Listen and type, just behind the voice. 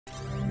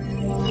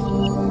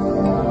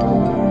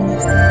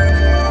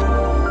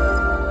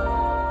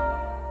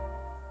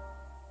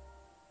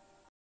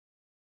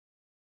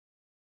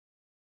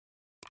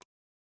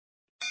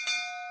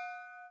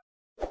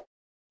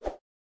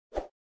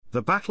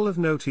The Battle of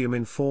Notium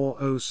in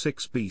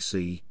 406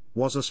 BC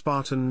was a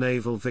Spartan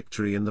naval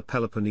victory in the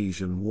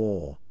Peloponnesian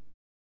War.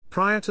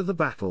 Prior to the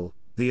battle,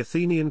 the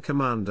Athenian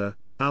commander,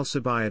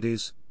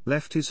 Alcibiades,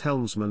 left his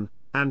helmsman,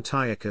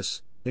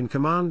 Antiochus, in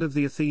command of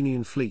the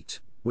Athenian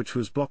fleet, which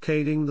was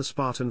blockading the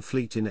Spartan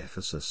fleet in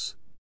Ephesus.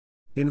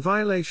 In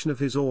violation of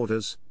his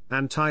orders,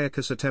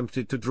 Antiochus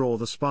attempted to draw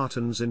the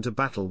Spartans into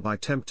battle by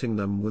tempting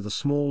them with a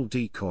small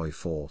decoy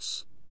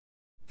force.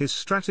 His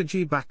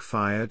strategy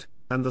backfired,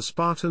 and the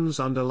Spartans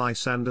under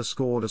Lysander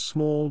scored a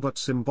small but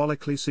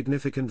symbolically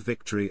significant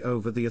victory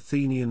over the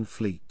Athenian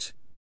fleet.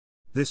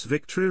 This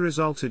victory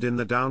resulted in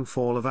the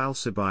downfall of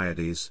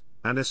Alcibiades,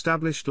 and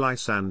established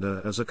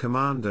Lysander as a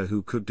commander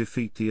who could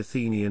defeat the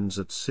Athenians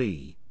at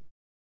sea.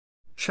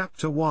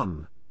 Chapter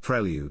 1,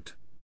 Prelude.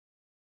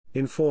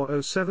 In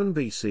 407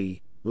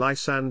 BC,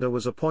 Lysander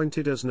was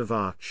appointed as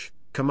Navarch,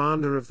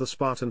 commander of the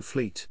Spartan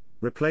fleet,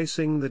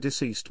 replacing the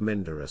deceased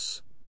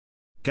Mindarus.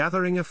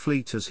 Gathering a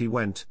fleet as he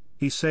went,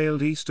 he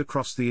sailed east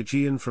across the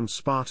Aegean from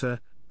Sparta,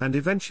 and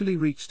eventually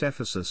reached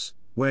Ephesus,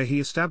 where he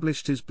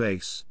established his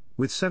base,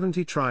 with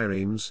 70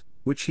 triremes,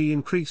 which he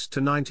increased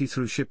to 90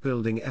 through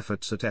shipbuilding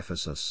efforts at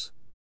Ephesus.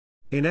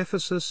 In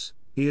Ephesus,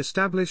 he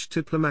established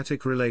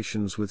diplomatic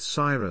relations with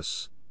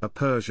Cyrus, a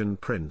Persian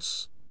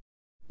prince.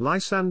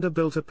 Lysander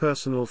built a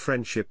personal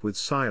friendship with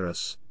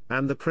Cyrus,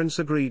 and the prince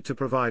agreed to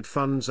provide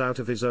funds out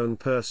of his own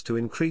purse to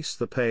increase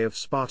the pay of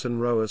Spartan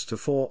rowers to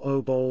 4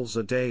 obols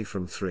a day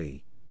from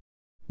 3.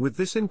 With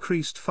this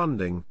increased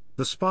funding,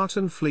 the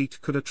Spartan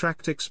fleet could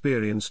attract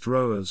experienced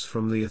rowers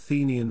from the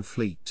Athenian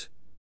fleet.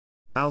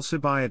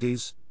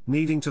 Alcibiades,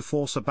 needing to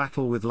force a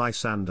battle with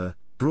Lysander,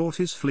 brought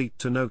his fleet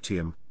to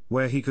Notium,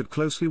 where he could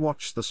closely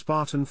watch the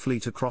Spartan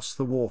fleet across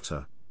the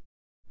water.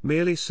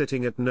 Merely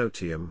sitting at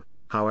Notium,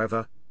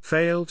 however,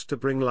 failed to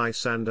bring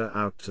Lysander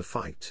out to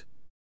fight.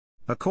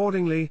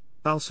 Accordingly,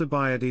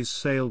 Alcibiades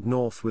sailed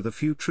north with a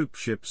few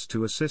troopships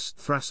to assist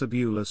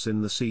Thrasybulus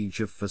in the siege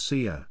of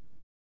Phasia.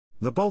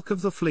 The bulk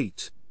of the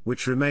fleet,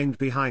 which remained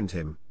behind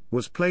him,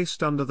 was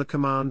placed under the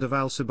command of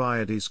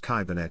Alcibiades'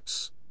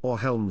 kybernets, or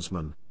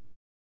helmsman.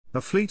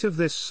 A fleet of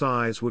this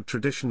size would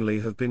traditionally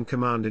have been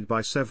commanded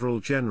by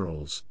several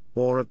generals,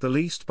 or at the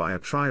least by a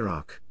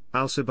triarch.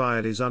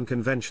 Alcibiades'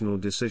 unconventional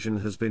decision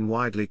has been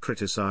widely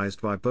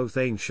criticized by both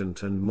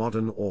ancient and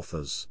modern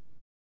authors.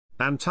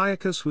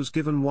 Antiochus was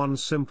given one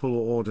simple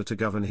order to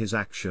govern his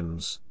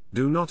actions: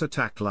 do not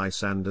attack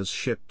Lysander's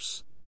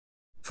ships.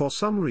 For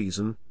some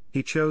reason,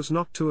 he chose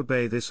not to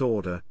obey this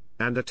order,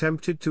 and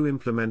attempted to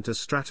implement a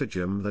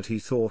stratagem that he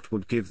thought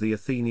would give the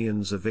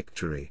Athenians a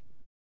victory.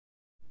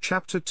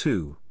 Chapter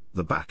 2,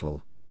 The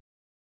Battle.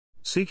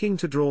 Seeking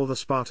to draw the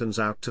Spartans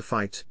out to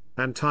fight,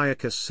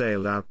 Antiochus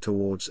sailed out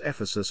towards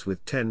Ephesus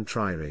with 10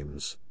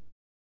 triremes.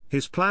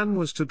 His plan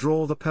was to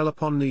draw the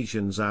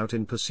Peloponnesians out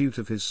in pursuit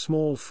of his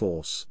small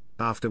force,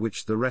 after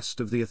which the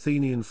rest of the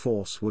Athenian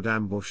force would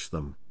ambush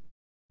them.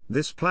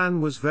 This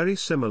plan was very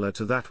similar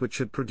to that which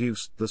had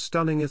produced the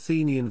stunning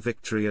Athenian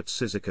victory at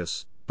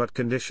Cyzicus, but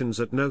conditions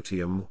at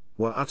Notium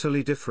were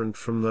utterly different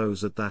from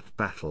those at that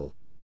battle.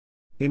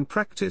 In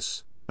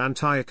practice,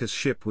 Antiochus'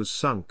 ship was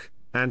sunk,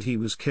 and he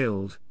was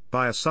killed,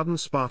 by a sudden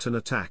Spartan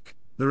attack.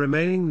 The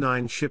remaining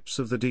 9 ships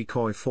of the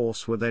decoy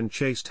force were then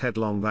chased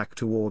headlong back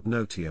toward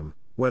Notium,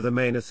 where the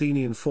main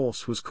Athenian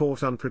force was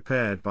caught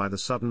unprepared by the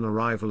sudden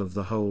arrival of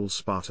the whole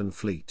Spartan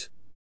fleet.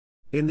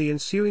 In the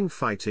ensuing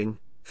fighting,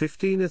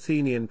 15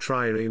 Athenian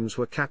triremes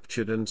were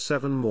captured and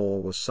 7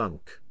 more were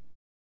sunk.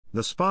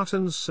 The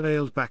Spartans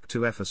sailed back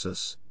to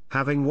Ephesus,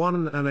 having won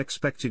an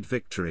unexpected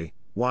victory,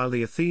 while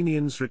the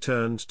Athenians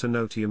returned to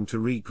Notium to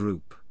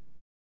regroup.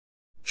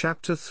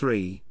 Chapter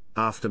 3,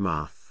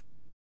 Aftermath.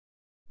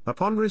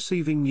 Upon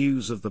receiving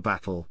news of the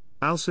battle,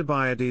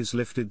 Alcibiades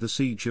lifted the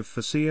siege of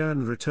Phasia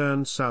and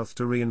returned south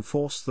to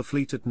reinforce the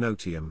fleet at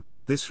Notium.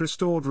 This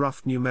restored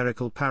rough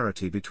numerical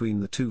parity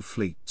between the two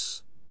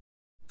fleets.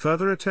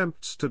 Further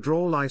attempts to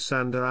draw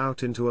Lysander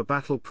out into a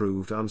battle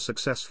proved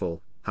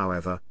unsuccessful,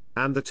 however,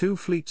 and the two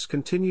fleets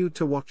continued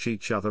to watch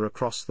each other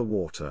across the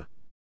water.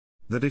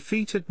 The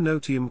defeat at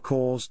Notium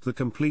caused the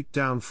complete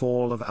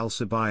downfall of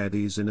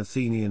Alcibiades in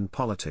Athenian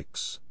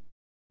politics.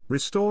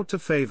 Restored to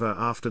favor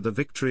after the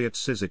victory at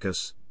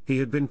Cyzicus, he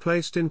had been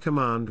placed in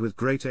command with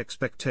great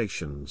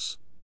expectations.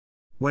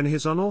 When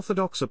his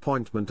unorthodox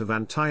appointment of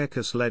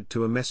Antiochus led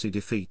to a messy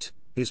defeat,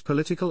 his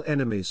political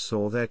enemies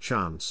saw their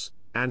chance,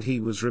 and he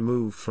was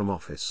removed from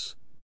office.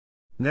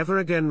 Never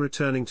again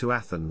returning to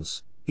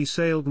Athens, he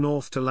sailed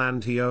north to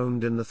land he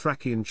owned in the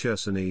Thracian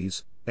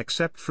Chersonese.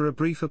 Except for a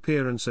brief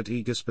appearance at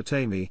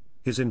Aegospotami,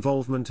 his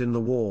involvement in the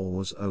war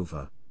was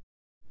over.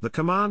 The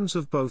commands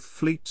of both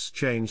fleets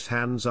changed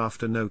hands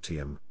after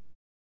Notium.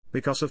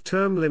 Because of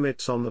term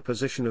limits on the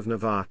position of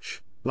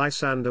Navarch,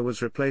 Lysander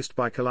was replaced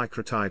by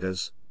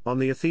Callicratidas. On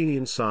the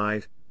Athenian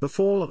side, the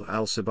fall of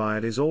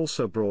Alcibiades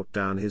also brought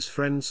down his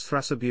friends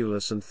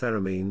Thrasybulus and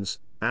Theramenes,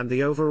 and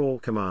the overall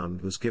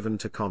command was given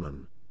to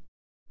Conon.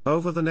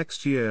 Over the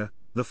next year,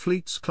 the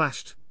fleets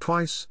clashed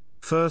twice,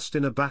 first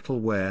in a battle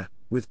where,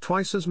 with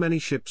twice as many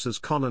ships as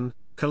Conon,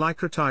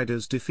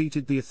 Callicratides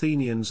defeated the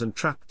Athenians and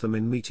trapped them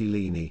in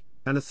Mytilene.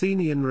 An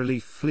Athenian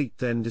relief fleet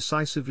then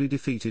decisively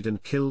defeated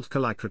and killed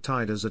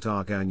Callicratides at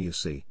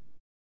Arginusi.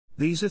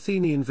 These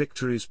Athenian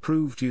victories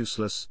proved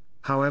useless,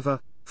 however,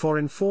 for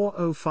in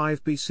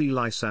 405 BC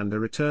Lysander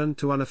returned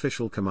to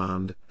unofficial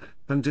command,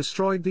 and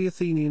destroyed the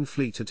Athenian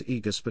fleet at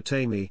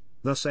Aegospotami,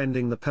 thus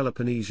ending the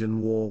Peloponnesian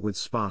War with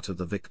Sparta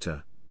the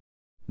victor.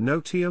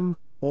 Notium,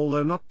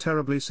 although not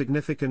terribly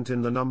significant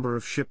in the number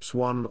of ships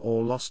won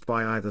or lost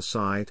by either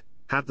side,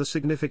 had the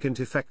significant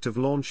effect of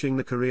launching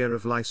the career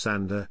of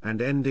Lysander and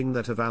ending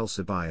that of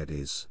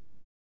Alcibiades.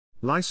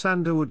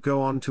 Lysander would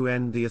go on to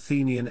end the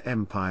Athenian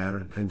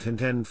Empire and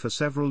contend for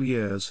several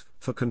years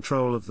for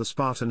control of the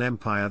Spartan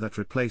Empire that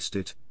replaced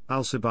it.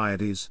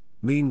 Alcibiades,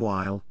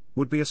 meanwhile,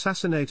 would be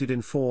assassinated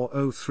in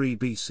 403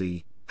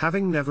 BC,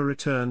 having never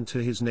returned to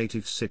his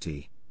native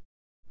city.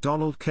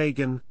 Donald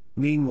Kagan,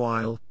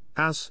 meanwhile,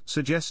 has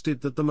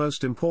suggested that the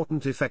most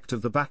important effect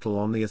of the battle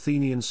on the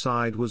Athenian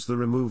side was the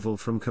removal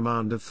from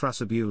command of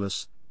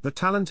Thrasybulus, the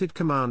talented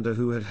commander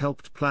who had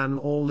helped plan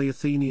all the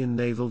Athenian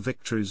naval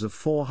victories of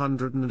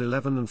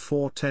 411 and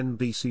 410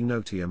 BC.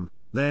 Notium,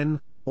 then,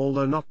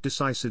 although not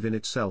decisive in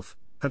itself,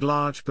 had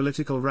large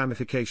political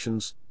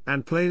ramifications,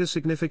 and played a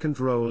significant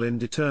role in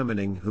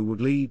determining who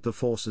would lead the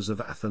forces of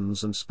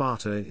Athens and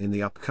Sparta in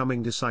the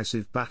upcoming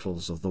decisive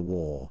battles of the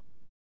war.